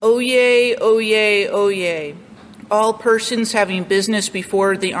Oyez, oyez, oyez. All persons having business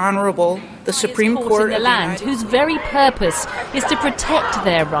before the Honorable, the Supreme Court in the land, whose very purpose is to protect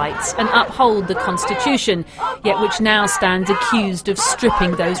their rights and uphold the Constitution, yet which now stands accused of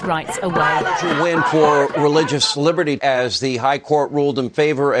stripping those rights away. A win for religious liberty as the High Court ruled in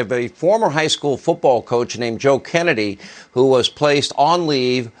favor of a former high school football coach named Joe Kennedy, who was placed on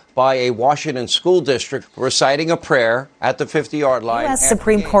leave by a Washington school district for reciting a prayer at the 50-yard line. U.S.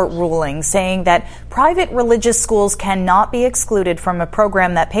 Supreme Court ruling saying that private religious schools cannot be excluded from a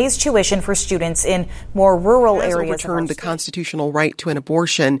program that pays tuition for students in more rural areas. It overturned the constitutional right to an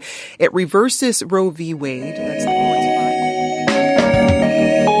abortion. It reverses Roe v. Wade. That's the court's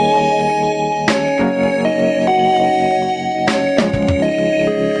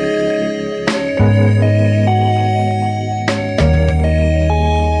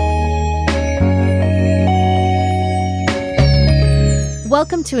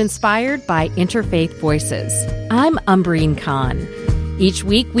Welcome to Inspired by Interfaith Voices. I'm Umbreen Khan. Each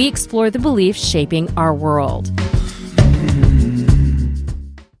week, we explore the beliefs shaping our world.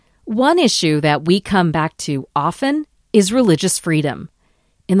 One issue that we come back to often is religious freedom.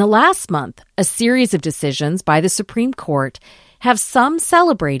 In the last month, a series of decisions by the Supreme Court have some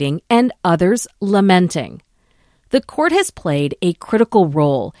celebrating and others lamenting. The court has played a critical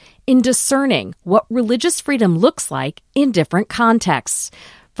role in discerning what religious freedom looks like in different contexts,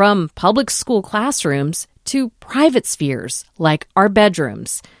 from public school classrooms to private spheres like our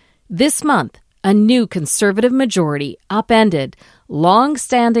bedrooms. This month, a new conservative majority upended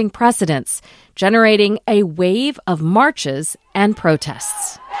long-standing precedents, generating a wave of marches and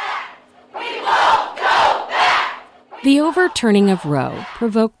protests. The overturning of Roe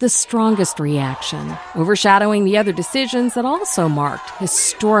provoked the strongest reaction, overshadowing the other decisions that also marked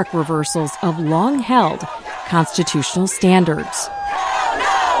historic reversals of long-held constitutional standards.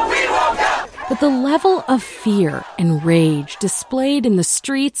 But the level of fear and rage displayed in the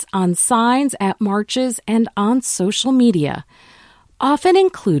streets, on signs, at marches, and on social media often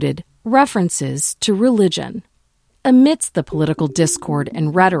included references to religion. Amidst the political discord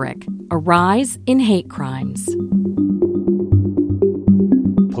and rhetoric, a rise in hate crimes.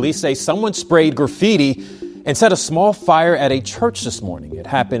 Police say someone sprayed graffiti and set a small fire at a church this morning. It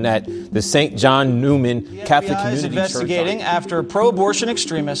happened at the St. John Newman Catholic Community Church. The FBI is investigating after pro-abortion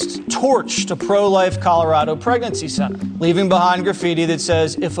extremists torched a pro-life Colorado pregnancy center, leaving behind graffiti that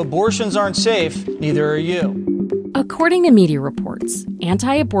says, "If abortions aren't safe, neither are you." According to media reports,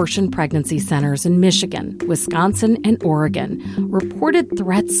 anti-abortion pregnancy centers in Michigan, Wisconsin, and Oregon reported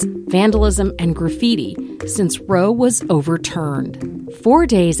threats, vandalism, and graffiti since Roe was overturned. 4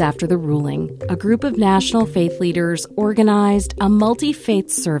 days after the ruling, a group of national faith leaders organized a multi-faith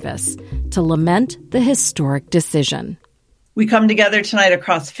service to lament the historic decision. We come together tonight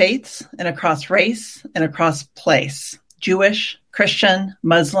across faiths and across race and across place. Jewish, Christian,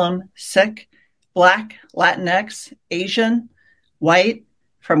 Muslim, Sikh, Black, Latinx, Asian, white,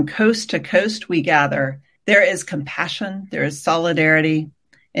 from coast to coast we gather. There is compassion, there is solidarity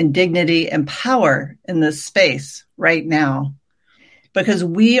and dignity and power in this space right now, because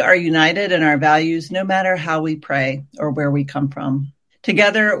we are united in our values no matter how we pray or where we come from.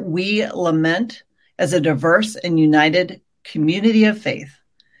 Together, we lament as a diverse and united community of faith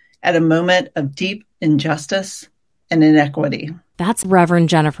at a moment of deep injustice and inequity. That's Reverend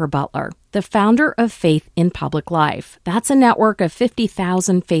Jennifer Butler, the founder of Faith in Public Life. That's a network of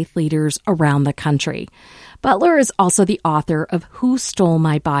 50,000 faith leaders around the country. Butler is also the author of Who Stole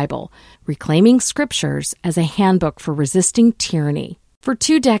My Bible? Reclaiming Scriptures as a Handbook for Resisting Tyranny. For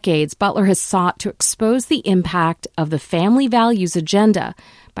 2 decades, Butler has sought to expose the impact of the family values agenda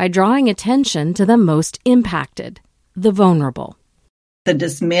by drawing attention to the most impacted, the vulnerable. The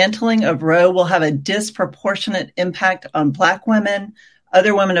dismantling of Roe will have a disproportionate impact on Black women,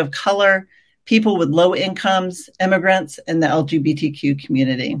 other women of color, people with low incomes, immigrants, and the LGBTQ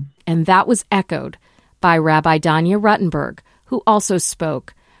community. And that was echoed by Rabbi Danya Ruttenberg, who also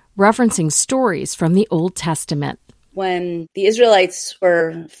spoke, referencing stories from the Old Testament. When the Israelites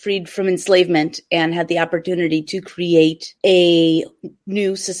were freed from enslavement and had the opportunity to create a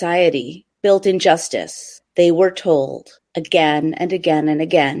new society built in justice, they were told again and again and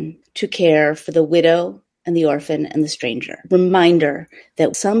again to care for the widow and the orphan and the stranger. Reminder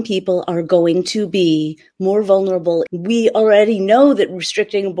that some people are going to be more vulnerable. We already know that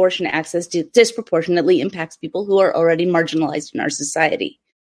restricting abortion access disproportionately impacts people who are already marginalized in our society.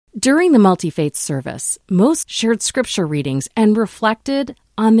 During the multi-faith service, most shared scripture readings and reflected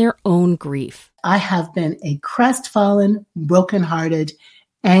on their own grief. I have been a crestfallen, brokenhearted,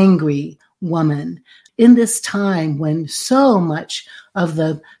 angry woman. in this time when so much of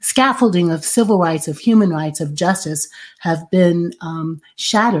the scaffolding of civil rights, of human rights, of justice have been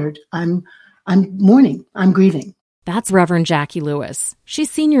shattered, I'm mourning, I'm grieving. That's Reverend Jackie Lewis. She's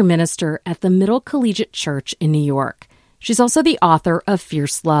senior minister at the Middle Collegiate Church in New York. She's also the author of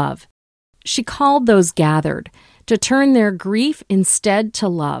Fierce Love. She called those gathered to turn their grief instead to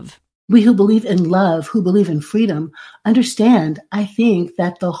love. We who believe in love, who believe in freedom, understand, I think,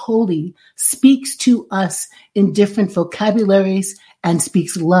 that the holy speaks to us in different vocabularies and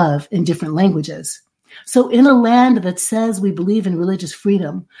speaks love in different languages. So in a land that says we believe in religious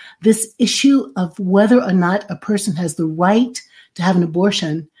freedom, this issue of whether or not a person has the right to have an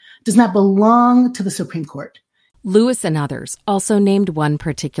abortion does not belong to the Supreme Court. Lewis and others also named one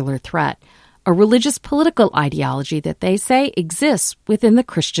particular threat, a religious political ideology that they say exists within the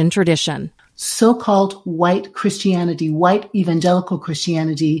Christian tradition. So-called white Christianity, white evangelical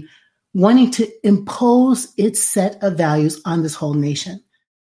Christianity, wanting to impose its set of values on this whole nation.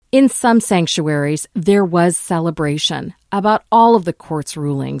 In some sanctuaries, there was celebration about all of the court's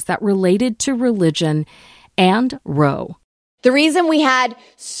rulings that related to religion and Roe. The reason we had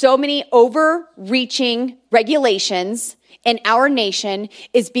so many overreaching regulations in our nation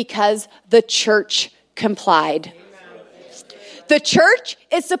is because the church complied. The church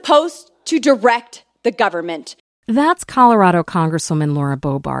is supposed to direct the government. That's Colorado Congresswoman Laura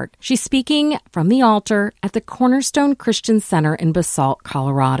Boebert. She's speaking from the altar at the Cornerstone Christian Center in Basalt,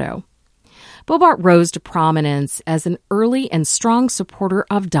 Colorado. Boebert rose to prominence as an early and strong supporter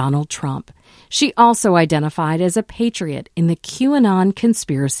of Donald Trump. She also identified as a patriot in the QAnon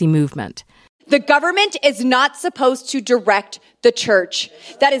conspiracy movement. The government is not supposed to direct the church.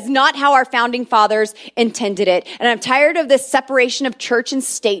 That is not how our founding fathers intended it. And I'm tired of this separation of church and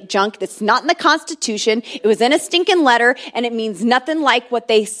state junk that's not in the Constitution. It was in a stinking letter, and it means nothing like what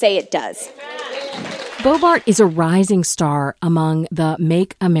they say it does. Boebert is a rising star among the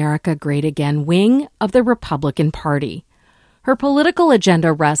Make America Great Again wing of the Republican Party. Her political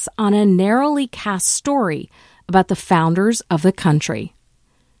agenda rests on a narrowly cast story about the founders of the country.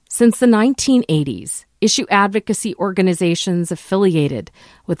 Since the 1980s, issue advocacy organizations affiliated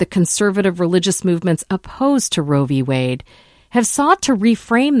with the conservative religious movements opposed to Roe v. Wade have sought to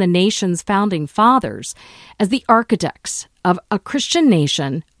reframe the nation's founding fathers as the architects of a Christian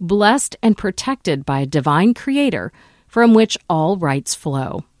nation blessed and protected by a divine creator from which all rights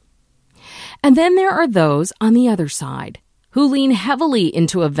flow. And then there are those on the other side who lean heavily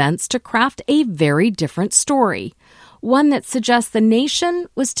into events to craft a very different story, one that suggests the nation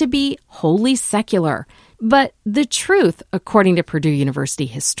was to be wholly secular. But the truth, according to Purdue University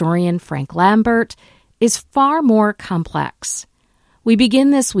historian Frank Lambert, is far more complex. We begin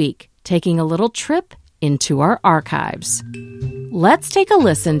this week taking a little trip into our archives. Let's take a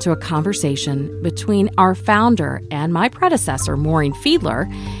listen to a conversation between our founder and my predecessor, Maureen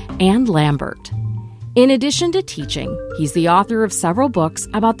Fiedler, and Lambert. In addition to teaching, he's the author of several books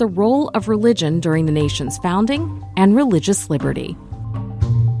about the role of religion during the nation's founding and religious liberty.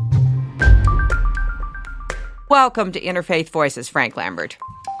 Welcome to Interfaith Voices, Frank Lambert.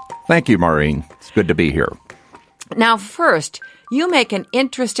 Thank you, Maureen. It's good to be here. Now, first, you make an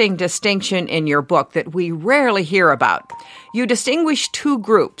interesting distinction in your book that we rarely hear about. You distinguish two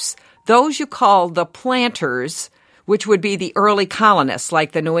groups, those you call the planters, which would be the early colonists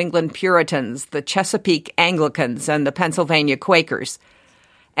like the New England Puritans, the Chesapeake Anglicans, and the Pennsylvania Quakers.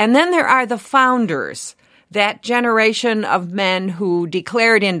 And then there are the founders, that generation of men who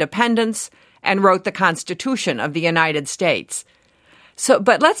declared independence and wrote the Constitution of the United States.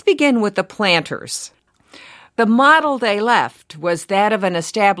 But let's begin with the planters. The model they left was that of an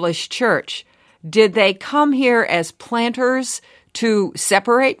established church. Did they come here as planters to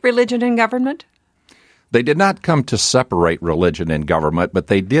separate religion and government? They did not come to separate religion and government, but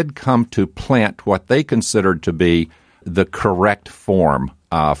they did come to plant what they considered to be the correct form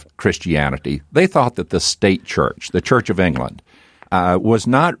of Christianity. They thought that the state church, the Church of England, was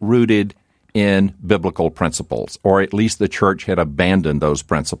not rooted in biblical principles, or at least the church had abandoned those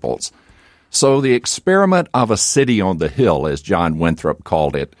principles. So the experiment of a city on the hill, as John Winthrop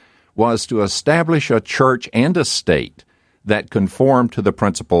called it, was to establish a church and a state that conformed to the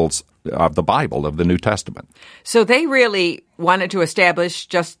principles of the Bible, of the New Testament. So they really wanted to establish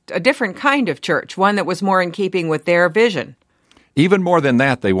just a different kind of church, one that was more in keeping with their vision. Even more than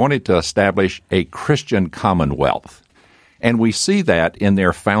that, they wanted to establish a Christian commonwealth. And we see that in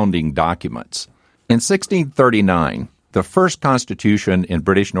their founding documents. In 1639, the first constitution in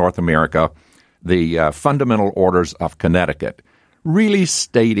British North America, the Fundamental Orders of Connecticut, really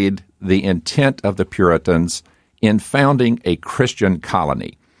stated the intent of the Puritans in founding a Christian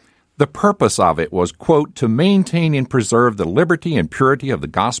colony. The purpose of it was, quote, to maintain and preserve the liberty and purity of the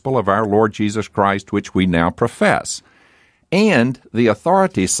gospel of our Lord Jesus Christ, which we now profess. And the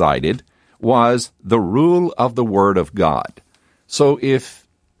authority cited was the rule of the Word of God. So if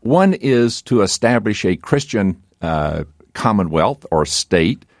one is to establish a Christian commonwealth or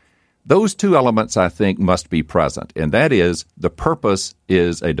state, those two elements, I think, must be present. And that is, the purpose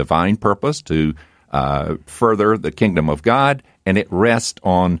is a divine purpose to further the kingdom of God, and it rests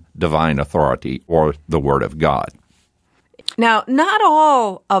on divine authority or the Word of God. Now, not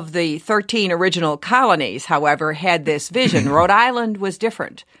all of the 13 original colonies, however, had this vision. Rhode Island was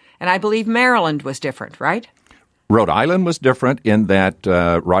different, and I believe Maryland was different, right? Rhode Island was different in that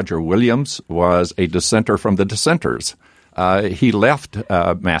Roger Williams was a dissenter from the dissenters. He left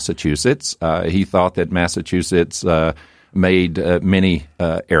Massachusetts. He thought that Massachusetts made many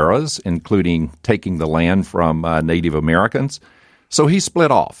errors, including taking the land from Native Americans. So he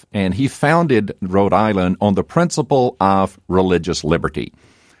split off, and he founded Rhode Island on the principle of religious liberty.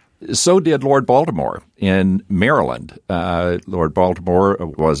 So did Lord Baltimore in Maryland. Lord Baltimore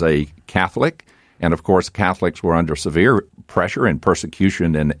was a Catholic, and of course Catholics were under severe pressure and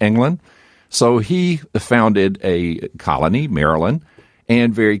persecution in England. So he founded a colony, Maryland,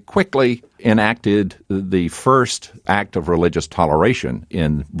 and very quickly enacted the first act of religious toleration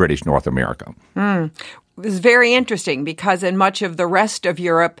in British North America. It was very interesting because in much of the rest of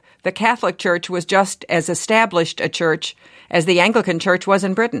Europe, the Catholic Church was just as established a church as the Anglican Church was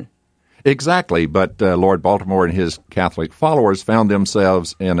in Britain. Exactly, but Lord Baltimore and his Catholic followers found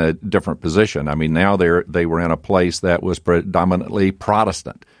themselves in a different position. I mean, now they were in a place that was predominantly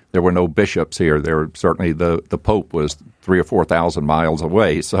Protestant. There were no bishops here. Certainly the Pope was 3,000 or 4,000 miles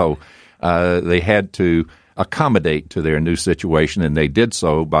away, so they had to accommodate to their new situation, and they did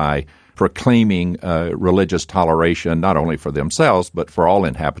so by proclaiming religious toleration not only for themselves, but for all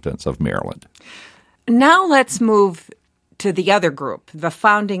inhabitants of Maryland. Now let's move to the other group, the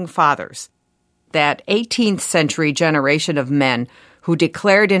Founding Fathers, that 18th century generation of men who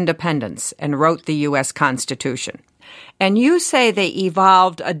declared independence and wrote the U.S. Constitution. And you say they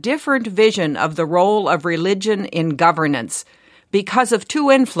evolved a different vision of the role of religion in governance because of two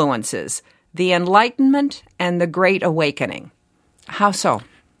influences, the Enlightenment and the Great Awakening. How so?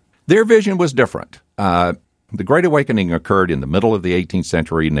 Their vision was different. The Great Awakening occurred in the middle of the 18th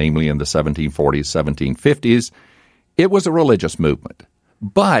century, namely in the 1740s, 1750s. It was a religious movement,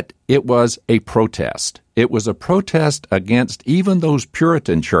 but it was a protest. It was a protest against even those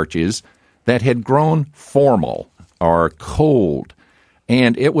Puritan churches that had grown formal or cold,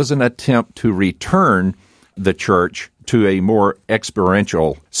 and it was an attempt to return the church to a more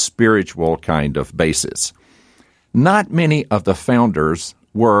experiential, spiritual kind of basis. Not many of the founders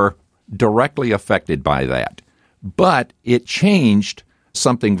were directly affected by that, but it changed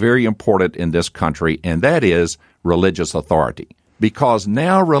something very important in this country, and that is religious authority. Because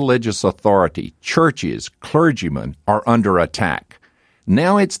now religious authority, churches, clergymen, are under attack.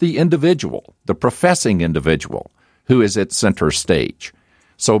 Now it's the individual, the professing individual, who is at center stage.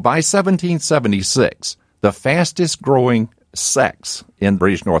 So by 1776, the fastest growing sects in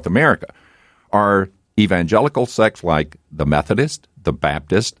British North America are evangelical sects like the Methodist, the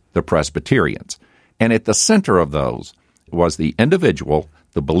Baptist, the Presbyterians. And at the center of those was the individual,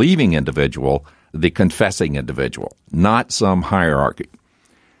 the believing individual, the confessing individual, not some hierarchy.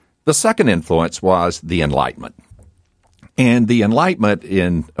 The second influence was the Enlightenment. And the Enlightenment,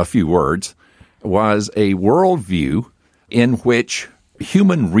 in a few words, was a worldview in which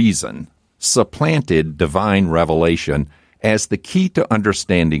human reason supplanted divine revelation as the key to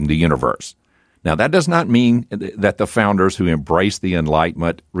understanding the universe. Now, that does not mean that the founders who embraced the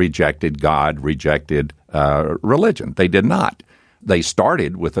Enlightenment rejected God, rejected religion. They did not. They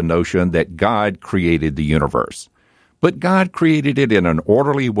started with the notion that God created the universe. But God created it in an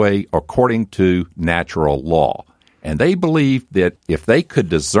orderly way according to natural law. And they believed that if they could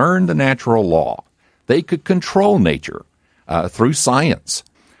discern the natural law, they could control nature through science.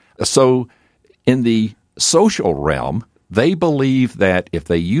 So in the social realm, they believed that if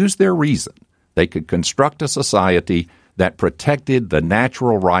they used their reason, they could construct a society that protected the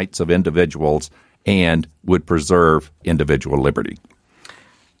natural rights of individuals and would preserve individual liberty.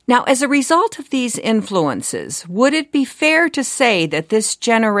 Now, as a result of these influences, would it be fair to say that this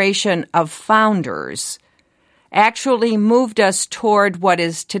generation of founders actually moved us toward what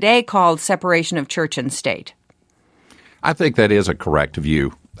is today called separation of church and state? I think that is a correct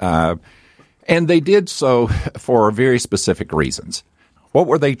view. And they did so for very specific reasons. What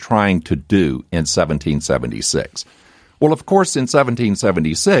were they trying to do in 1776? Well, of course, in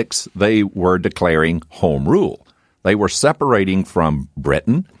 1776, they were declaring home rule. They were separating from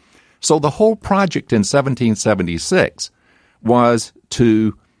Britain. So the whole project in 1776 was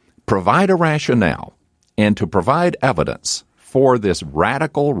to provide a rationale and to provide evidence for this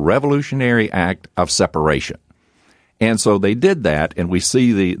radical revolutionary act of separation. And so they did that, and we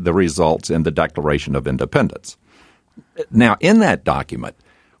see the results in the Declaration of Independence. Now, in that document,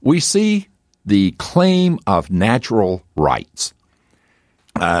 we see the claim of natural rights.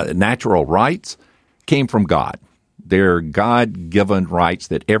 Natural rights came from God. They're God-given rights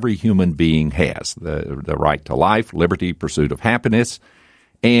that every human being has, the right to life, liberty, pursuit of happiness,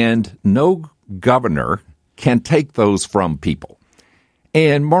 and no governor can take those from people.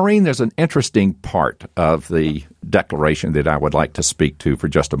 And Maureen, there's an interesting part of the Declaration that I would like to speak to for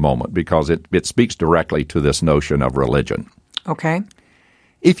just a moment because it speaks directly to this notion of religion. Okay.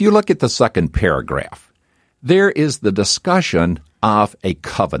 If you look at the second paragraph, there is the discussion of a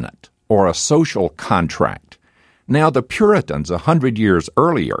covenant or a social contract. Now, the Puritans 100 years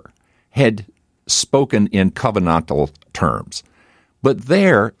earlier had spoken in covenantal terms, but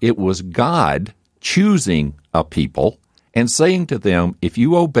there it was God choosing a people and saying to them, if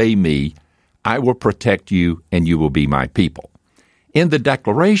you obey me, I will protect you and you will be my people. In the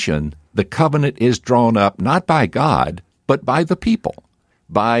Declaration, the covenant is drawn up not by God, but by the people,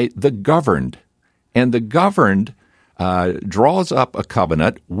 by the governed. And the governed draws up a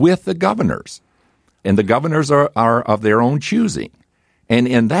covenant with the governors. And the governors are of their own choosing. And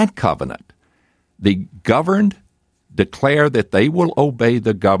in that covenant, the governed declare that they will obey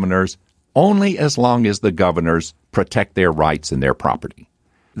the governors only as long as the governors protect their rights and their property.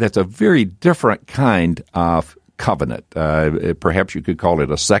 That's a very different kind of covenant. Perhaps you could call it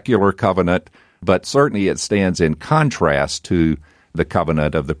a secular covenant, but certainly it stands in contrast to the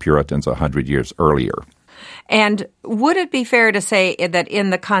covenant of the Puritans 100 years earlier. And would it be fair to say that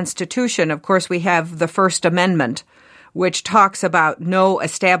in the Constitution, of course, we have the First Amendment, which talks about no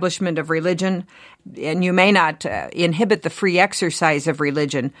establishment of religion, and you may not inhibit the free exercise of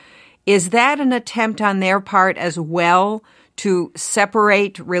religion. Is that an attempt on their part as well to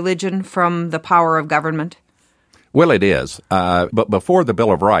separate religion from the power of government? Well, it is. But before the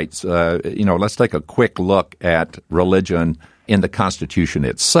Bill of Rights, let's take a quick look at religion in the Constitution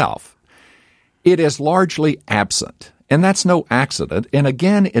itself. It is largely absent, and that's no accident. And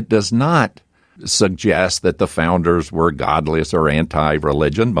again, it does not suggest that the founders were godless or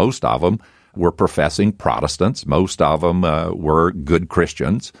anti-religion. Most of them were professing Protestants. Most of them were good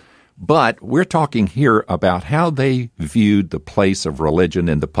Christians. But we're talking here about how they viewed the place of religion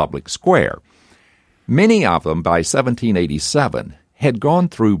in the public square. Many of them, by 1787, had gone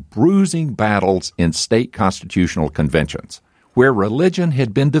through bruising battles in state constitutional conventions, where religion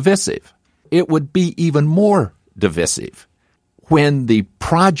had been divisive. It would be even more divisive when the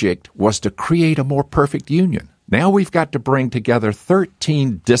project was to create a more perfect union. Now we've got to bring together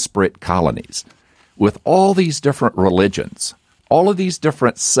 13 disparate colonies with all these different religions, all of these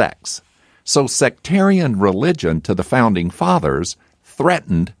different sects. So sectarian religion to the Founding Fathers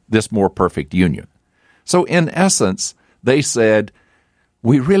threatened this more perfect union. So in essence, they said,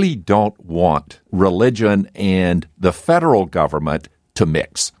 we really don't want religion and the federal government to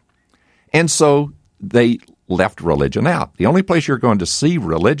mix. And so they left religion out. The only place you're going to see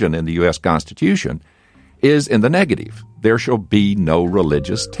religion in the U.S. Constitution is in the negative. There shall be no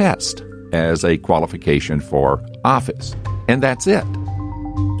religious test as a qualification for office. And that's it.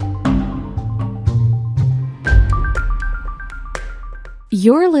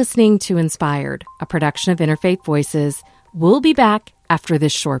 You're listening to Inspired, a production of Interfaith Voices. We'll be back after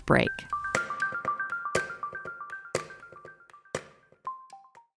this short break.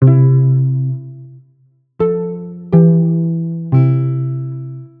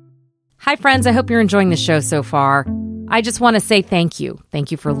 Hi, friends. I hope you're enjoying the show so far. I just want to say thank you.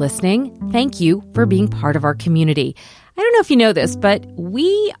 Thank you for listening. Thank you for being part of our community. I don't know if you know this, but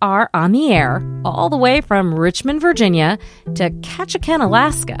we are on the air all the way from Richmond, Virginia to Ketchikan,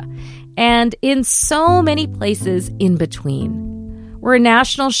 Alaska, and in so many places in between. We're a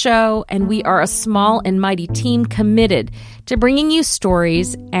national show, and we are a small and mighty team committed to bringing you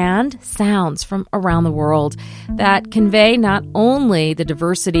stories and sounds from around the world that convey not only the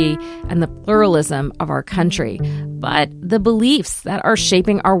diversity and the pluralism of our country, but the beliefs that are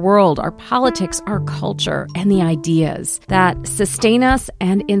shaping our world, our politics, our culture, and the ideas that sustain us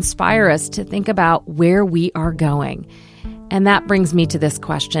and inspire us to think about where we are going. And that brings me to this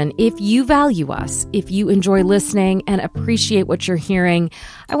question. If you value us, if you enjoy listening and appreciate what you're hearing,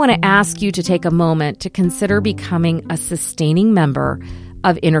 I want to ask you to take a moment to consider becoming a sustaining member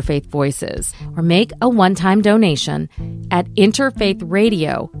of Interfaith Voices, or make a one-time donation at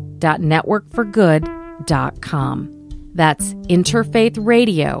interfaithradio.networkforgood.com. That's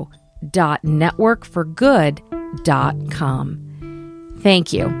interfaithradio.networkforgood.com. faith.networkforgood.com.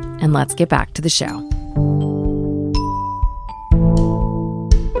 Thank you, and let's get back to the show.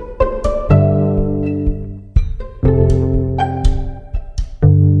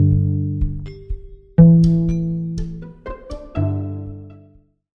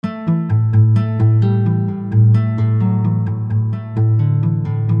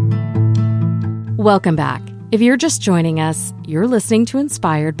 Welcome back. If you're just joining us, you're listening to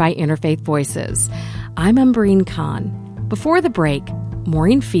Inspired by Interfaith Voices. I'm Umbreen Khan. Before the break,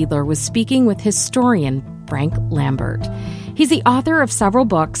 Maureen Fiedler was speaking with historian Frank Lambert. He's the author of several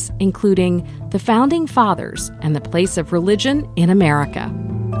books, including The Founding Fathers and the Place of Religion in America.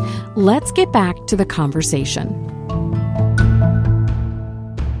 Let's get back to the conversation.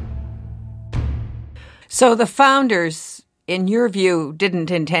 So the founders, in your view,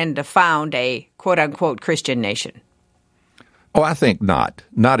 didn't intend to found a quote-unquote Christian nation? Oh, I think not.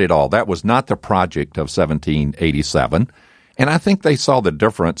 Not at all. That was not the project of 1787. And I think they saw the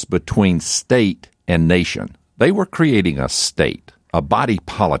difference between state and nation. They were creating a state, a body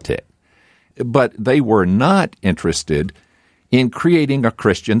politic. But they were not interested in creating a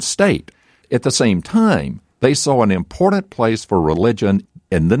Christian state. At the same time, they saw an important place for religion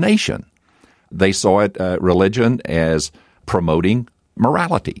in the nation. They saw religion as promoting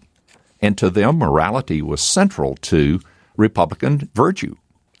morality. And to them, morality was central to Republican virtue.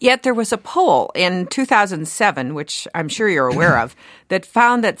 Yet there was a poll in 2007, which I'm sure you're aware of, that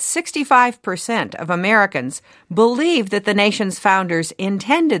found that 65% of Americans believe that the nation's founders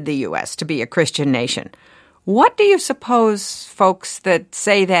intended the U.S. to be a Christian nation. What do you suppose folks that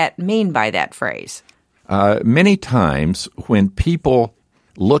say that mean by that phrase? Many times when people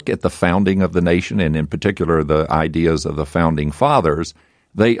look at the founding of the nation, and in particular the ideas of the founding fathers,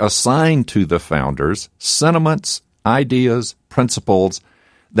 they assign to the founders sentiments, ideas, principles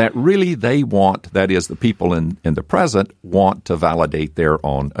that really they want, that is, the people in the present, want to validate their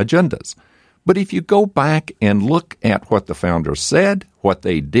own agendas. But if you go back and look at what the founders said, what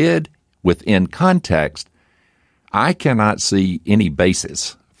they did within context, I cannot see any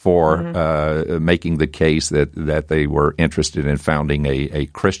basis for making the case that they were interested in founding a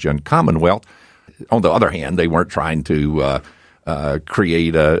Christian commonwealth. On the other hand, they weren't trying to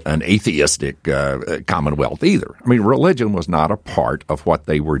create an atheistic commonwealth either. I mean, religion was not a part of what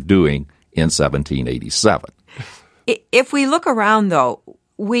they were doing in 1787. If we look around, though,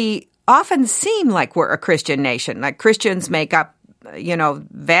 we often seem like we're a Christian nation, like Christians make up,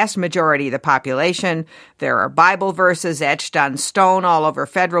 vast majority of the population. There are Bible verses etched on stone all over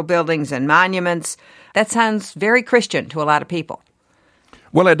federal buildings and monuments. That sounds very Christian to a lot of people.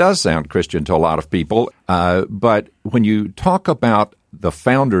 Well, it does sound Christian to a lot of people, but when you talk about the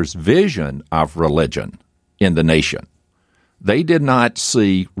founders' vision of religion in the nation, they did not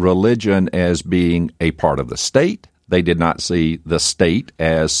see religion as being a part of the state. They did not see the state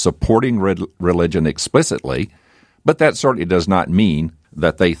as supporting religion explicitly, but that certainly does not mean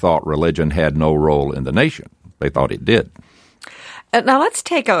that they thought religion had no role in the nation. They thought it did. Now, let's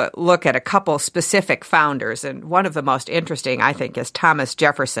take a look at a couple specific founders, and one of the most interesting, I think, is Thomas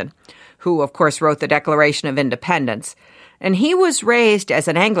Jefferson, who, of course, wrote the Declaration of Independence. And he was raised as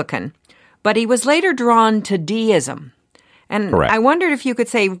an Anglican, but he was later drawn to deism. And correct. I wondered if you could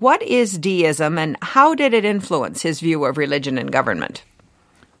say, what is deism, and how did it influence his view of religion and government?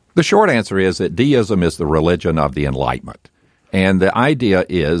 The short answer is that deism is the religion of the Enlightenment. And the idea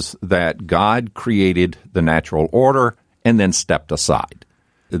is that God created the natural order and then stepped aside.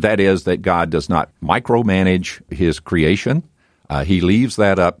 That is, that God does not micromanage his creation. He leaves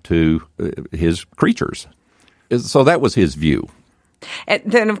that up to his creatures. So that was his view. And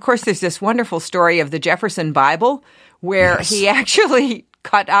then, of course, there's this wonderful story of the Jefferson Bible where he actually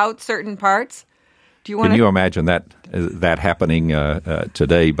cut out certain parts. Can you imagine that happening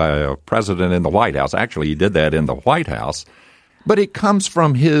today by a president in the White House? Actually, he did that in the White House. But it comes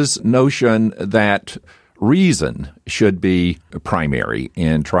from his notion that reason should be primary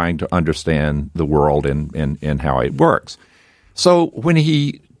in trying to understand the world and how it works. So when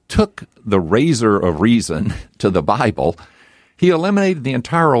he took the razor of reason to the Bible, he eliminated the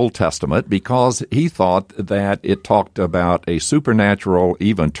entire Old Testament because he thought that it talked about a supernatural,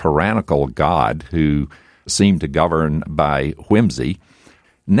 even tyrannical God who seemed to govern by whimsy.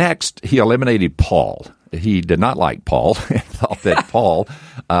 Next, he eliminated Paul. He did not like Paul and thought that Paul,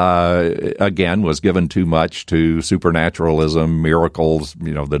 again, was given too much to supernaturalism, miracles,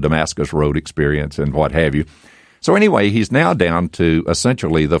 the Damascus Road experience and what have you. So anyway, he's now down to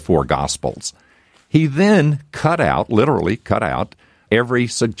essentially the four Gospels. He then literally cut out every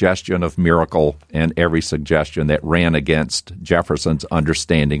suggestion of miracle and every suggestion that ran against Jefferson's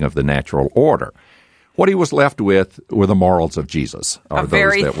understanding of the natural order. What he was left with were the morals of Jesus, or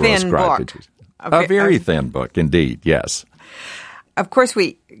those that were ascribed to Jesus. A very thin book, indeed, yes. Of course,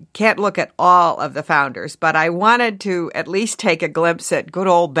 we can't look at all of the founders, but I wanted to at least take a glimpse at good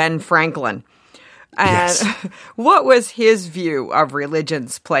old Ben Franklin. And Yes. what was his view of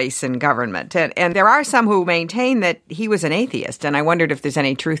religion's place in government? And there are some who maintain that he was an atheist, and I wondered if there's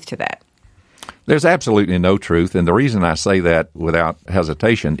any truth to that. There's absolutely no truth, and the reason I say that without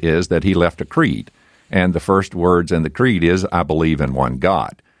hesitation is that he left a creed. And the first words in the creed is, I believe in one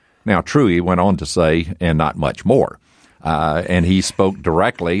God. Now, true, he went on to say, and not much more. And he spoke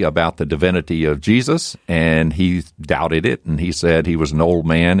directly about the divinity of Jesus, and he doubted it, and he said he was an old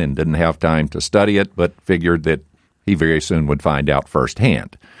man and didn't have time to study it, but figured that he very soon would find out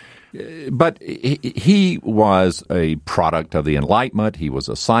firsthand. But he was a product of the Enlightenment. He was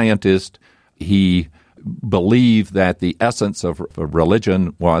a scientist. He believed that the essence of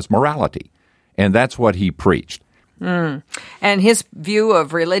religion was morality, and that's what he preached. And his view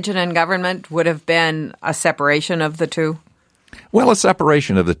of religion and government would have been a separation of the two? Well, a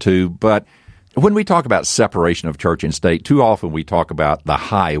separation of the two, but when we talk about separation of church and state, too often we talk about the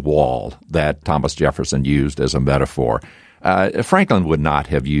high wall that Thomas Jefferson used as a metaphor. Franklin would not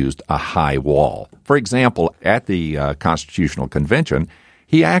have used a high wall. For example, at the Constitutional Convention,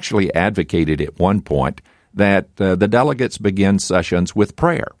 he actually advocated at one point that the delegates begin sessions with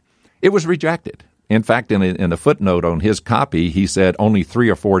prayer. It was rejected. In fact, in a footnote on his copy, he said only 3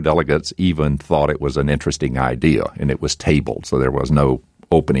 or 4 delegates even thought it was an interesting idea, and it was tabled, so there was no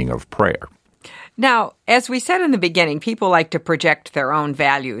opening of prayer. Now, as we said in the beginning, people like to project their own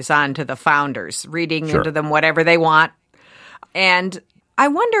values onto the founders, reading Sure. into them whatever they want. And I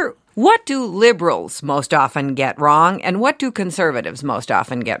wonder, what do liberals most often get wrong, and what do conservatives most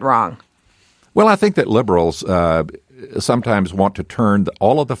often get wrong? Well, I think that liberals sometimes want to turn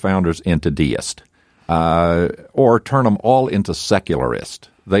all of the founders into deists. Or turn them all into secularist.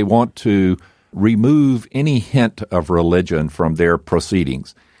 They want to remove any hint of religion from their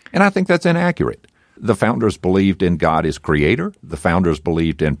proceedings. And I think that's inaccurate. The founders believed in God as creator. The founders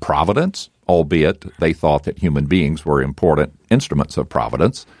believed in providence, albeit they thought that human beings were important instruments of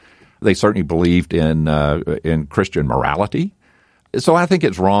providence. They certainly believed in Christian morality. So I think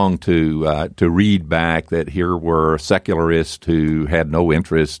it's wrong to read back that here were secularists who had no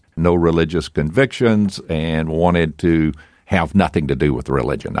interest, no religious convictions, and wanted to have nothing to do with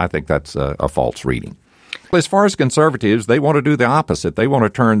religion. I think that's a false reading. As far as conservatives, they want to do the opposite. They want to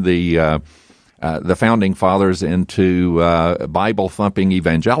turn the founding fathers into Bible-thumping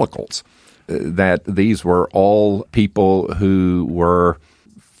evangelicals. That these were all people who were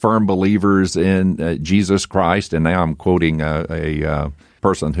firm believers in Jesus Christ, and now I'm quoting a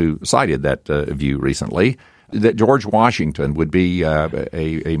person who cited that view recently, that George Washington would be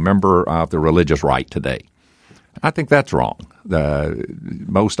a member of the religious right today. I think that's wrong.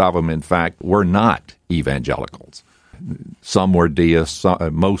 Most of them, in fact, were not evangelicals. Some were deists,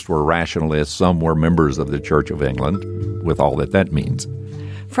 most were rationalists, some were members of the Church of England, with all that means.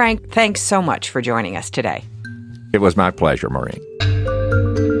 Frank, thanks so much for joining us today. It was my pleasure, Maureen.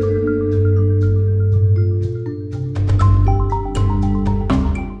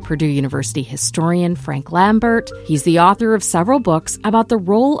 Purdue University historian Frank Lambert. He's the author of several books about the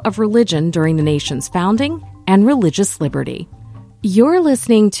role of religion during the nation's founding and religious liberty. You're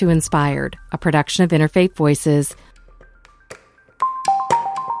listening to Inspired, a production of Interfaith Voices.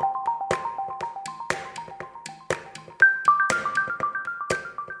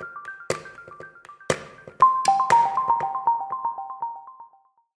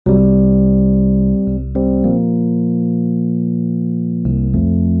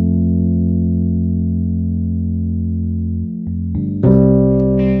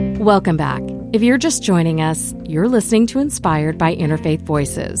 Welcome back. If you're just joining us, you're listening to Inspired by Interfaith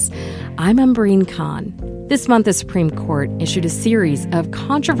Voices. I'm Umbreen Khan. This month, the Supreme Court issued a series of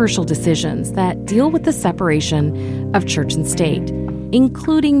controversial decisions that deal with the separation of church and state,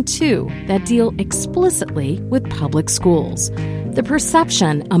 including 2 that deal explicitly with public schools. The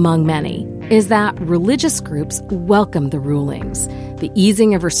perception among many is that religious groups welcome the rulings, the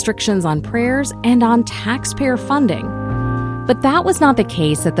easing of restrictions on prayers and on taxpayer funding. But that was not the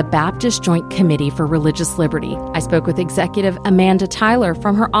case at the Baptist Joint Committee for Religious Liberty. I spoke with Executive Amanda Tyler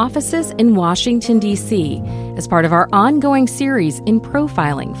from her offices in Washington, D.C., as part of our ongoing series in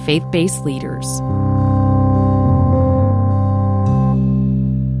profiling faith-based leaders.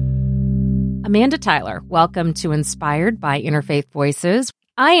 Amanda Tyler, welcome to Inspired by Interfaith Voices.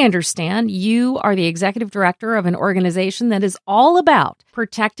 I understand you are the executive director of an organization that is all about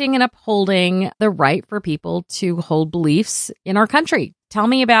protecting and upholding the right for people to hold beliefs in our country. Tell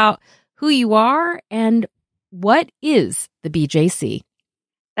me about who you are and what is the BJC?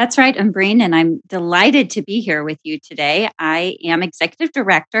 That's right, Umbreen, and I'm delighted to be here with you today. I am executive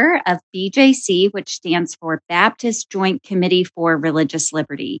director of BJC, which stands for Baptist Joint Committee for Religious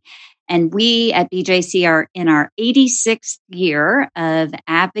Liberty. And we at BJC are in our 86th year of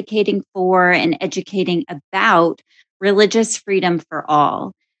advocating for and educating about religious freedom for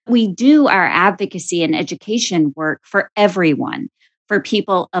all. We do our advocacy and education work for everyone, for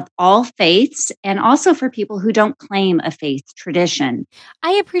people of all faiths, and also for people who don't claim a faith tradition.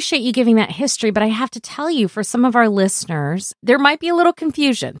 I appreciate you giving that history, but I have to tell you, for some of our listeners, there might be a little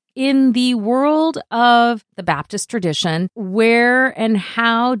confusion. In the world of the Baptist tradition, where and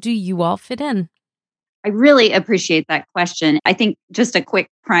how do you all fit in? I really appreciate that question. I think just a quick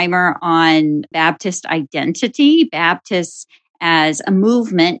primer on Baptist identity. Baptists as a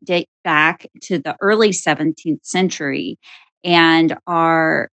movement date back to the early 17th century and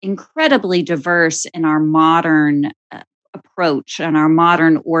are incredibly diverse in our modern approach and our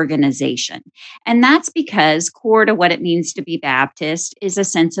modern organization. And that's because core to what it means to be Baptist is a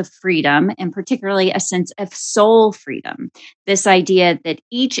sense of freedom, and particularly a sense of soul freedom. This idea that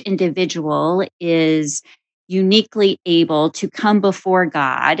each individual is uniquely able to come before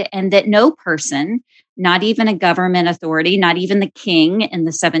God, and that no person, not even a government authority, not even the king in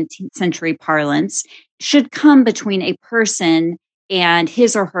the 17th century parlance, should come between a person and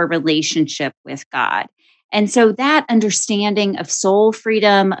his or her relationship with God. And so that understanding of soul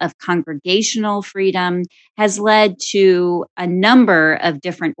freedom, of congregational freedom, has led to a number of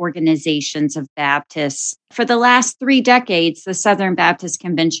different organizations of Baptists. For the last 3 decades, the Southern Baptist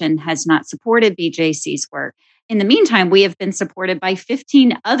Convention has not supported BJC's work. In the meantime, we have been supported by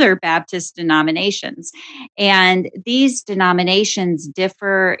 15 other Baptist denominations. And these denominations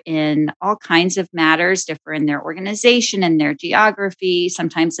differ in all kinds of matters, differ in their organization and their geography,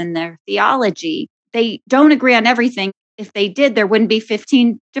 sometimes in their theology. They don't agree on everything. If they did, there wouldn't be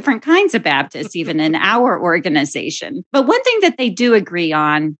 15 different kinds of Baptists, even in our organization. But one thing that they do agree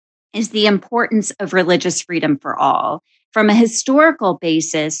on is the importance of religious freedom for all. From a historical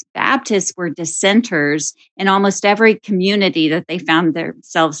basis, Baptists were dissenters in almost every community that they found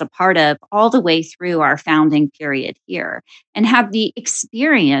themselves a part of all the way through our founding period here, and have the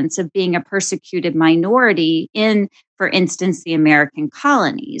experience of being a persecuted minority in, for instance, the American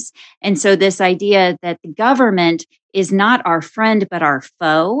colonies. And so this idea that the government is not our friend, but our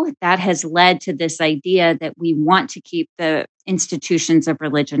foe, that has led to this idea that we want to keep the institutions of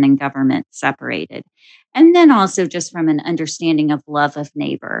religion and government separated. And then also just from an understanding of love of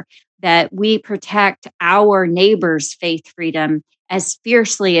neighbor, that we protect our neighbor's faith freedom as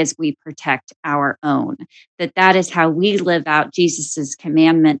fiercely as we protect our own, that is how we live out Jesus's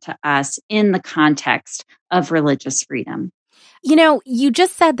commandment to us in the context of religious freedom. You know, you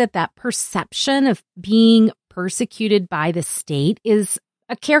just said that perception of being persecuted by the state is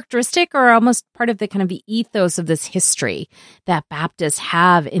a characteristic or almost part of the kind of the ethos of this history that Baptists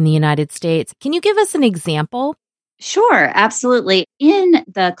have in the United States. Can you give us an example? Sure, absolutely. In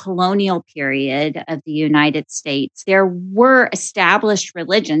the colonial period of the United States, there were established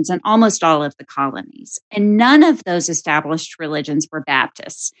religions in almost all of the colonies, and none of those established religions were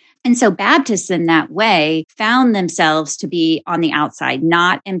Baptists. And so Baptists in that way found themselves to be on the outside,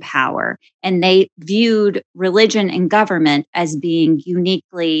 not in power, and they viewed religion and government as being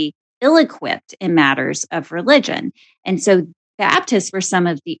uniquely ill-equipped in matters of religion. And so Baptists were some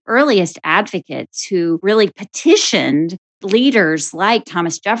of the earliest advocates who really petitioned leaders like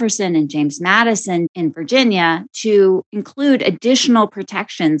Thomas Jefferson and James Madison in Virginia to include additional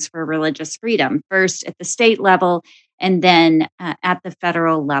protections for religious freedom, first at the state level and then at the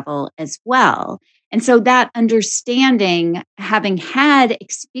federal level as well. And so that understanding, having had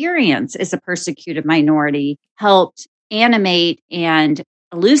experience as a persecuted minority, helped animate and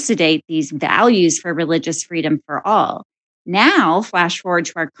elucidate these values for religious freedom for all. Now, flash forward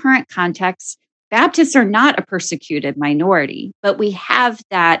to our current context, Baptists are not a persecuted minority, but we have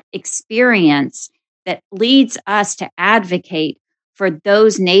that experience that leads us to advocate for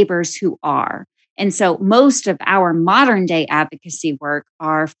those neighbors who are. And so most of our modern day advocacy work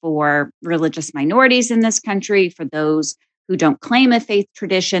are for religious minorities in this country, for those who don't claim a faith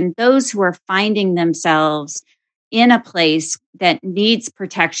tradition, those who are finding themselves in a place that needs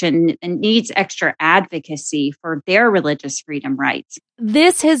protection and needs extra advocacy for their religious freedom rights.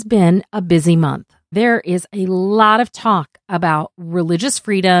 This has been a busy month. There is a lot of talk about religious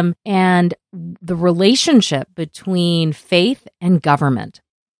freedom and the relationship between faith and government.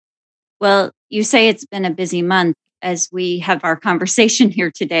 Well, you say it's been a busy month. As we have our conversation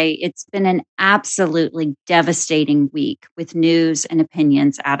here today, it's been an absolutely devastating week with news and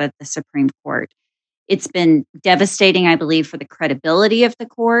opinions out of the Supreme Court. It's been devastating, I believe, for the credibility of the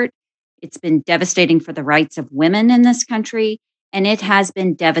court. It's been devastating for the rights of women in this country, and it has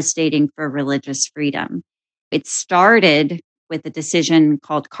been devastating for religious freedom. It started with a decision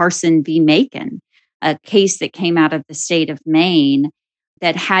called Carson v. Macon, a case that came out of the state of Maine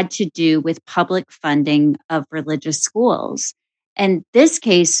that had to do with public funding of religious schools. And this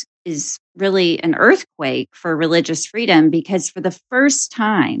case is really an earthquake for religious freedom because for the first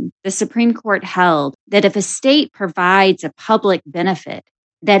time, the Supreme Court held that if a state provides a public benefit,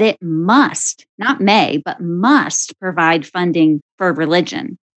 that it must, not may, but must provide funding for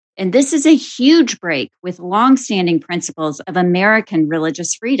religion. And this is a huge break with longstanding principles of American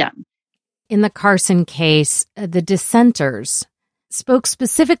religious freedom. In the Carson case, the dissenters spoke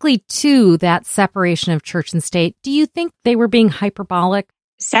specifically to that separation of church and state. Do you think they were being hyperbolic?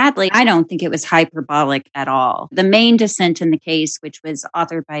 Sadly, I don't think it was hyperbolic at all. The main dissent in the case, which was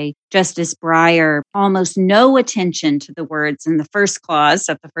authored by Justice Breyer, almost no attention to the words in the first clause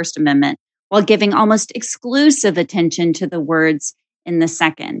of the First Amendment, while giving almost exclusive attention to the words in the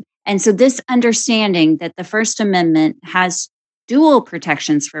second. And so this understanding that the First Amendment has dual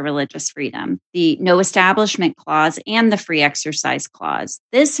protections for religious freedom, the No Establishment Clause and the Free Exercise Clause.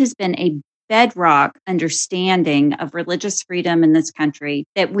 This has been a bedrock understanding of religious freedom in this country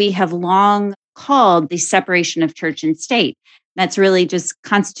that we have long called the separation of church and state. That's really just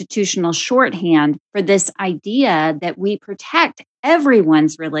constitutional shorthand for this idea that we protect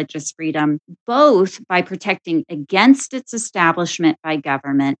everyone's religious freedom, both by protecting against its establishment by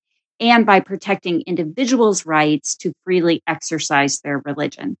government and by protecting individuals' rights to freely exercise their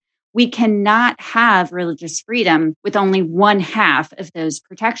religion. We cannot have religious freedom with only one half of those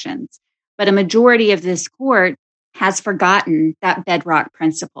protections. But a majority of this court has forgotten that bedrock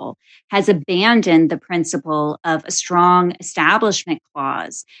principle, has abandoned the principle of a strong establishment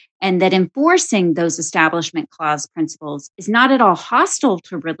clause, and that enforcing those establishment clause principles is not at all hostile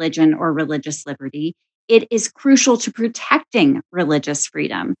to religion or religious liberty. It is crucial to protecting religious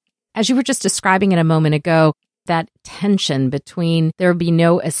freedom. As you were just describing it a moment ago, that tension between there would be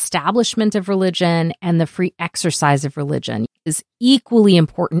no establishment of religion and the free exercise of religion is equally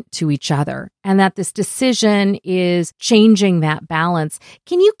important to each other, and that this decision is changing that balance.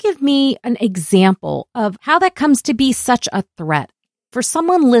 Can you give me an example of how that comes to be such a threat? For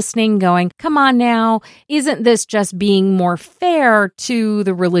someone listening going, come on now, isn't this just being more fair to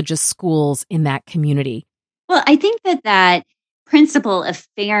the religious schools in that community? Well, I think that principle of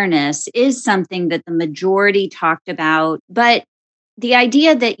fairness is something that the majority talked about, but the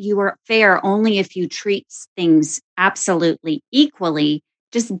idea that you are fair only if you treat things absolutely equally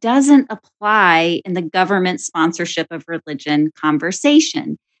just doesn't apply in the government sponsorship of religion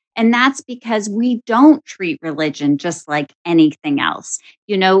conversation. And that's because we don't treat religion just like anything else.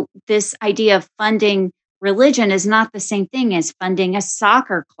 You know, this idea of funding religion is not the same thing as funding a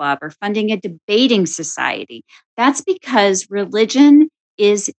soccer club or funding a debating society. That's because religion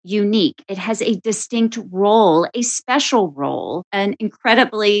is unique. It has a distinct role, a special role, an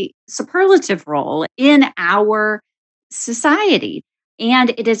incredibly superlative role in our society. And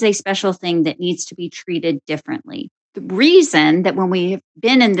it is a special thing that needs to be treated differently. The reason that when we have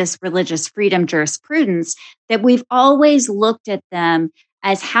been in this religious freedom jurisprudence, that we've always looked at them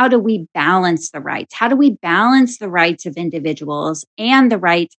as how do we balance the rights? How do we balance the rights of individuals and the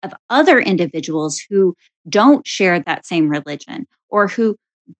rights of other individuals who don't share that same religion or who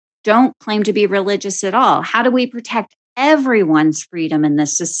don't claim to be religious at all? How do we protect everyone's freedom in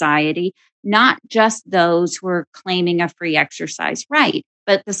this society, not just those who are claiming a free exercise right?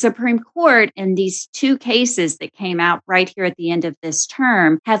 But the Supreme Court in these two cases that came out right here at the end of this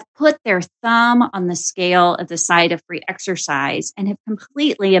term have put their thumb on the scale of the side of free exercise and have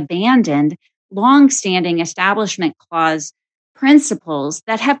completely abandoned longstanding Establishment Clause principles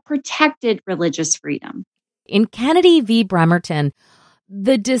that have protected religious freedom. In Kennedy v. Bremerton,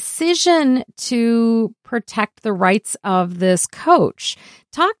 the decision to protect the rights of this coach,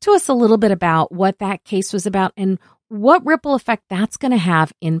 talk to us a little bit about what that case was about and what ripple effect that's going to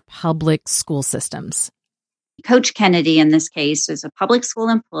have in public school systems. Coach Kennedy, in this case, is a public school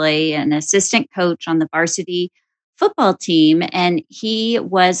employee, an assistant coach on the varsity football team, and he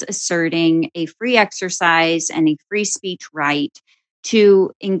was asserting a free exercise and a free speech right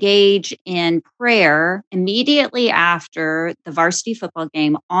to engage in prayer immediately after the varsity football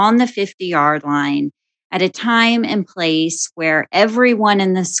game on the 50-yard line at a time and place where everyone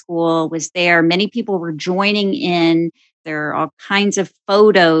in the school was there. Many people were joining in There are all kinds of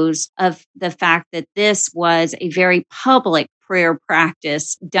photos of the fact that this was a very public prayer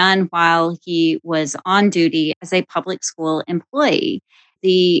practice done while he was on duty as a public school employee.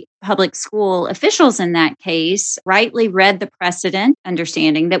 The public school officials in that case rightly read the precedent,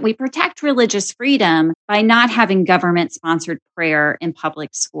 understanding that we protect religious freedom by not having government-sponsored prayer in public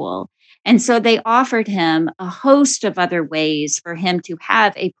school. And so they offered him a host of other ways for him to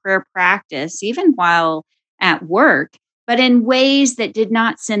have a prayer practice, even while at work, but in ways that did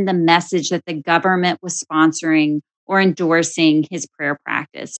not send the message that the government was sponsoring or endorsing his prayer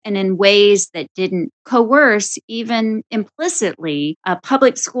practice, and in ways that didn't coerce, even implicitly,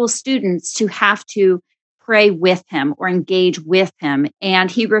 public school students to have to pray with him or engage with him. And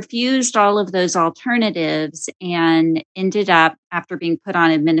he refused all of those alternatives and ended up, after being put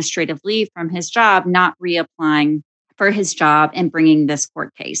on administrative leave from his job, not reapplying for his job and bringing this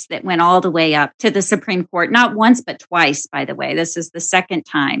court case that went all the way up to the Supreme Court, not once, but twice, by the way. This is the second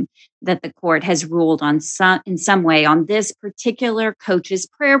time that the court has ruled in some way on this particular coach's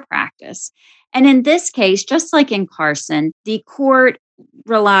prayer practice. And in this case, just like in Carson, the court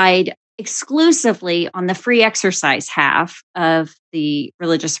relied exclusively on the free exercise half of the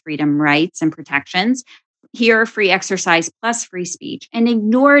religious freedom rights and protections, here free exercise plus free speech, and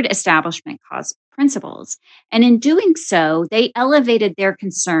ignored establishment clause principles. And in doing so, they elevated their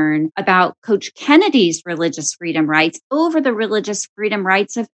concern about Coach Kennedy's religious freedom rights over the religious freedom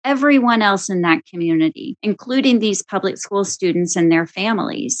rights of everyone else in that community, including these public school students and their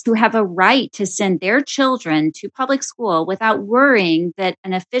families who have a right to send their children to public school without worrying that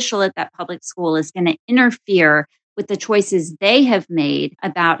an official at that public school is going to interfere with the choices they have made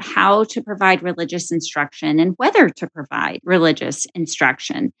about how to provide religious instruction and whether to provide religious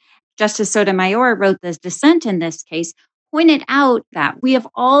instruction. Justice Sotomayor wrote the dissent in this case, pointed out that we have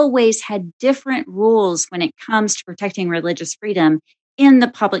always had different rules when it comes to protecting religious freedom in the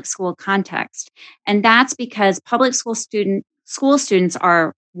public school context. And that's because public school students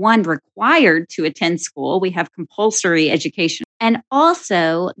are, one, required to attend school. We have compulsory education. And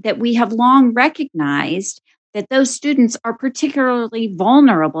also that we have long recognized that those students are particularly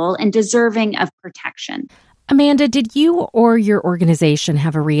vulnerable and deserving of protection. Amanda, did you or your organization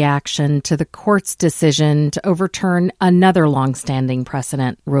have a reaction to the court's decision to overturn another longstanding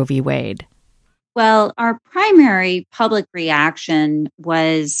precedent, Roe v. Wade? Well, our primary public reaction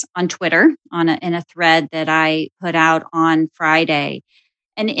was on Twitter, in a thread that I put out on Friday.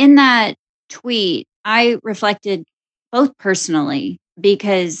 And in that tweet, I reflected both personally,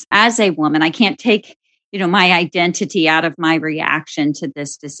 because as a woman, I can't take my identity out of my reaction to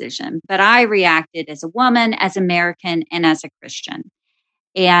this decision. But I reacted as a woman, as American, and as a Christian,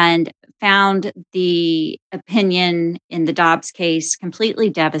 and found the opinion in the Dobbs case completely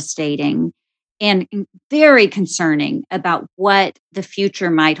devastating and very concerning about what the future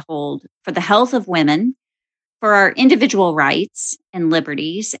might hold for the health of women, for our individual rights and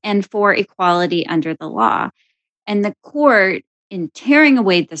liberties, and for equality under the law. And the court, in tearing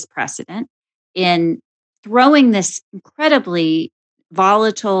away this precedent, in throwing this incredibly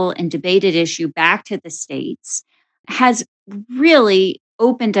volatile and debated issue back to the states, has really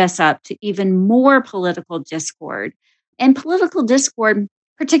opened us up to even more political discord, and political discord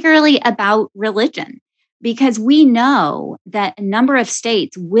particularly about religion, because we know that a number of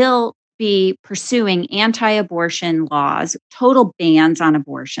states will be pursuing anti-abortion laws, total bans on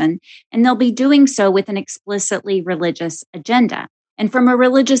abortion, and they'll be doing so with an explicitly religious agenda. And from a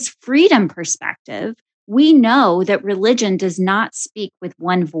religious freedom perspective, we know that religion does not speak with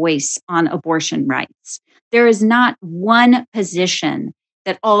one voice on abortion rights. There is not one position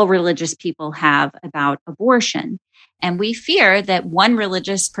that all religious people have about abortion. And we fear that one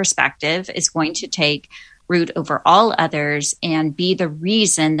religious perspective is going to take root over all others and be the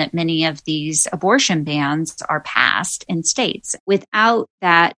reason that many of these abortion bans are passed in states. Without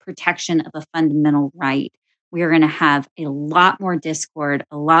that protection of a fundamental right, we are going to have a lot more discord,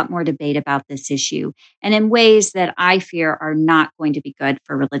 a lot more debate about this issue, and in ways that I fear are not going to be good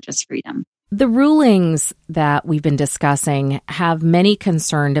for religious freedom. The rulings that we've been discussing have many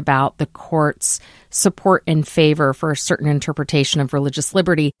concerned about the court's support and favor for a certain interpretation of religious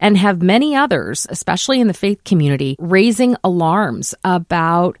liberty, and have many others, especially in the faith community, raising alarms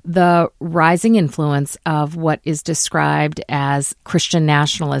about the rising influence of what is described as Christian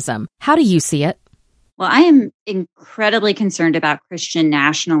nationalism. How do you see it? Well, I am incredibly concerned about Christian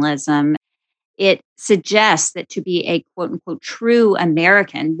nationalism. It suggests that to be a quote unquote true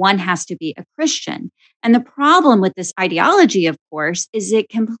American, one has to be a Christian. And the problem with this ideology, of course, is it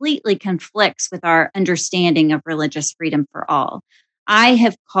completely conflicts with our understanding of religious freedom for all. I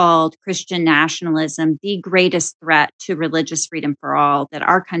have called Christian nationalism the greatest threat to religious freedom for all that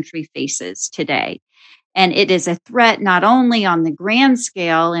our country faces today. And it is a threat not only on the grand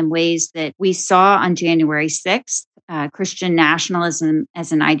scale in ways that we saw on January 6th, Christian nationalism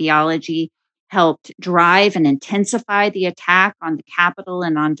as an ideology helped drive and intensify the attack on the Capitol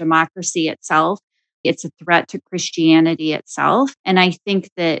and on democracy itself. It's a threat to Christianity itself. And I think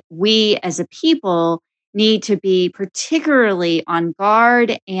that we as a people need to be particularly on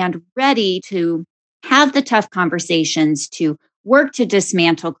guard and ready to have the tough conversations to work to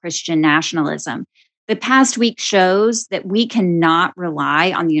dismantle Christian nationalism. The past week shows that we cannot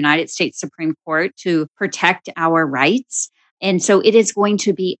rely on the United States Supreme Court to protect our rights. And so it is going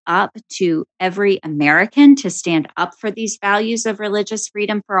to be up to every American to stand up for these values of religious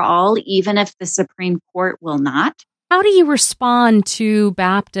freedom for all, even if the Supreme Court will not. How do you respond to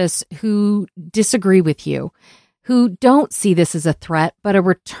Baptists who disagree with you, who don't see this as a threat, but a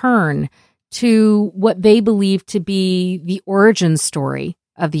return to what they believe to be the origin story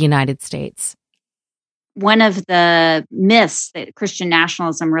of the United States? One of the myths that Christian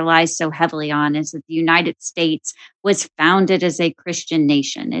nationalism relies so heavily on is that the United States was founded as a Christian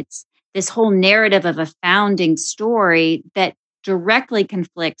nation. It's this whole narrative of a founding story that directly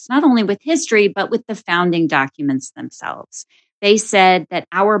conflicts not only with history, but with the founding documents themselves. They said that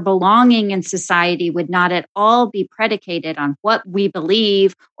our belonging in society would not at all be predicated on what we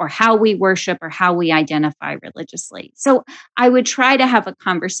believe or how we worship or how we identify religiously. So I would try to have a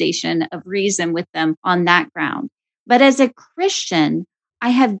conversation of reason with them on that ground. But as a Christian, I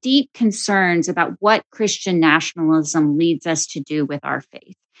have deep concerns about what Christian nationalism leads us to do with our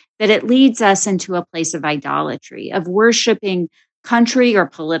faith, that it leads us into a place of idolatry, of worshiping country or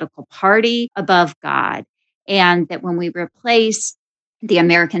political party above God. And that when we replace the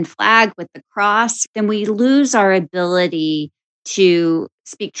American flag with the cross, then we lose our ability to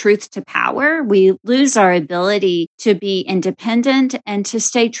speak truth to power. We lose our ability to be independent and to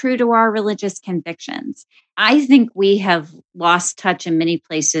stay true to our religious convictions. I think we have lost touch in many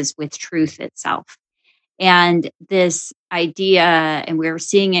places with truth itself. And this idea, and we're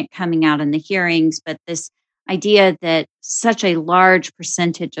seeing it coming out in the hearings, but this idea that such a large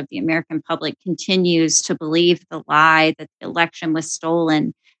percentage of the American public continues to believe the lie that the election was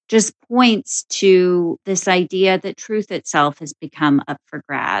stolen just points to this idea that truth itself has become up for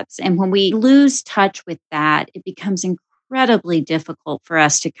grabs. And when we lose touch with that, it becomes incredibly difficult for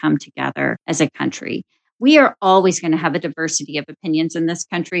us to come together as a country. We are always going to have a diversity of opinions in this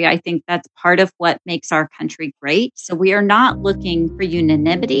country. I think that's part of what makes our country great. So we are not looking for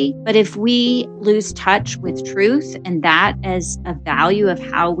unanimity, but if we lose touch with truth and that as a value of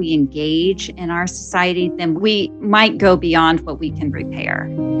how we engage in our society, then we might go beyond what we can repair.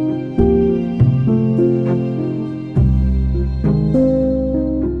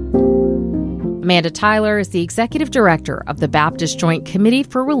 Amanda Tyler is the executive director of the Baptist Joint Committee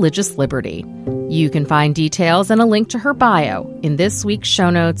for Religious Liberty. You can find details and a link to her bio in this week's show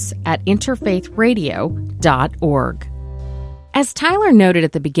notes at interfaithradio.org. As Tyler noted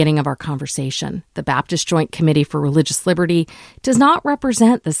at the beginning of our conversation, the Baptist Joint Committee for Religious Liberty does not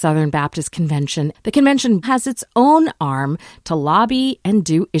represent the Southern Baptist Convention. The convention has its own arm to lobby and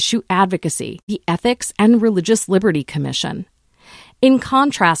do issue advocacy, the Ethics and Religious Liberty Commission. In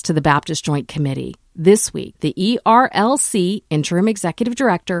contrast to the Baptist Joint Committee, this week, the ERLC Interim Executive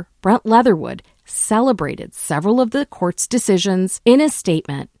Director, Brent Leatherwood, celebrated several of the court's decisions in a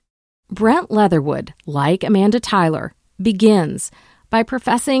statement. Brent Leatherwood, like Amanda Tyler, begins by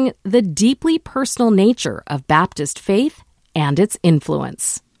professing the deeply personal nature of Baptist faith and its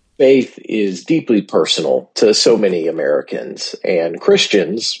influence. Faith is deeply personal to so many Americans, and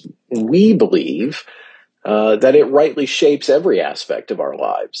Christians, we believe that it rightly shapes every aspect of our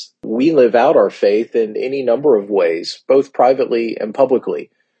lives. We live out our faith in any number of ways, both privately and publicly.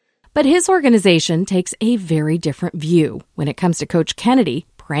 But his organization takes a very different view when it comes to Coach Kennedy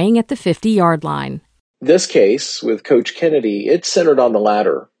praying at the 50-yard line. This case with Coach Kennedy, it's centered on the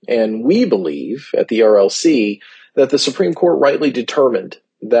latter, and we believe at the RLC that the Supreme Court rightly determined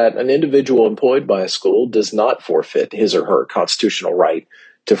that an individual employed by a school does not forfeit his or her constitutional right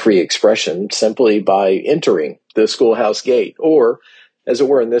to free expression simply by entering the schoolhouse gate, or, as it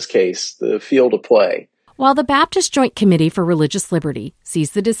were in this case, the field of play. While the Baptist Joint Committee for Religious Liberty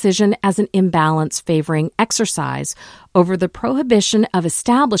sees the decision as an imbalance favoring exercise over the prohibition of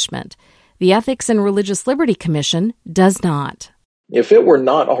establishment, the Ethics and Religious Liberty Commission does not. If it were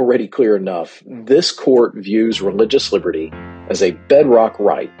not already clear enough, this court views religious liberty as a bedrock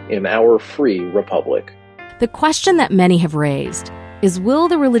right in our free republic. The question that many have raised is, will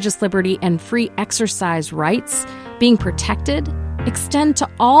the religious liberty and free exercise rights being protected extend to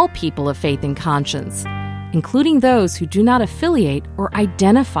all people of faith and conscience, including those who do not affiliate or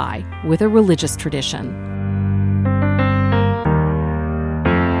identify with a religious tradition.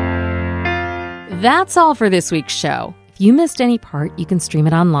 That's all for this week's show. If you missed any part, you can stream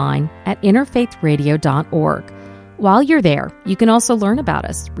it online at interfaithradio.org. While you're there, you can also learn about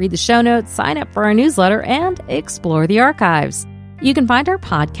us, read the show notes, sign up for our newsletter, and explore the archives. You can find our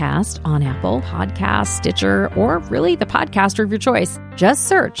podcast on Apple Podcasts, Stitcher, or really the podcaster of your choice. Just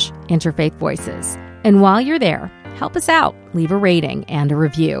search Interfaith Voices. And while you're there, help us out. Leave a rating and a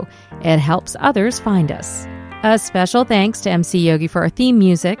review. It helps others find us. A special thanks to MC Yogi for our theme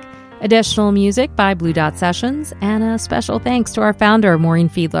music, additional music by Blue Dot Sessions, and a special thanks to our founder, Maureen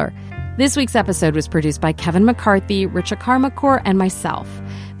Fiedler. This week's episode was produced by Kevin McCarthy, Richa Karmakor, and myself.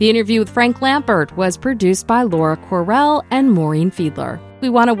 The interview with Frank Lampert was produced by Laura Correll and Maureen Fiedler. We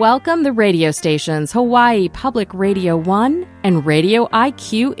want to welcome the radio stations Hawaii Public Radio 1 and Radio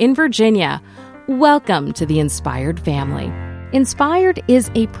IQ in Virginia. Welcome to the Inspired family. Inspired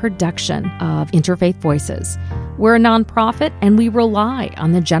is a production of Interfaith Voices. We're a nonprofit, and we rely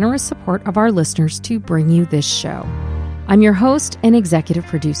on the generous support of our listeners to bring you this show. I'm your host and executive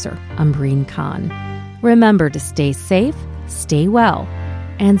producer, Umbreen Khan. Remember to stay safe, stay well,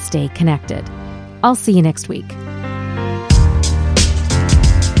 and stay connected. I'll see you next week.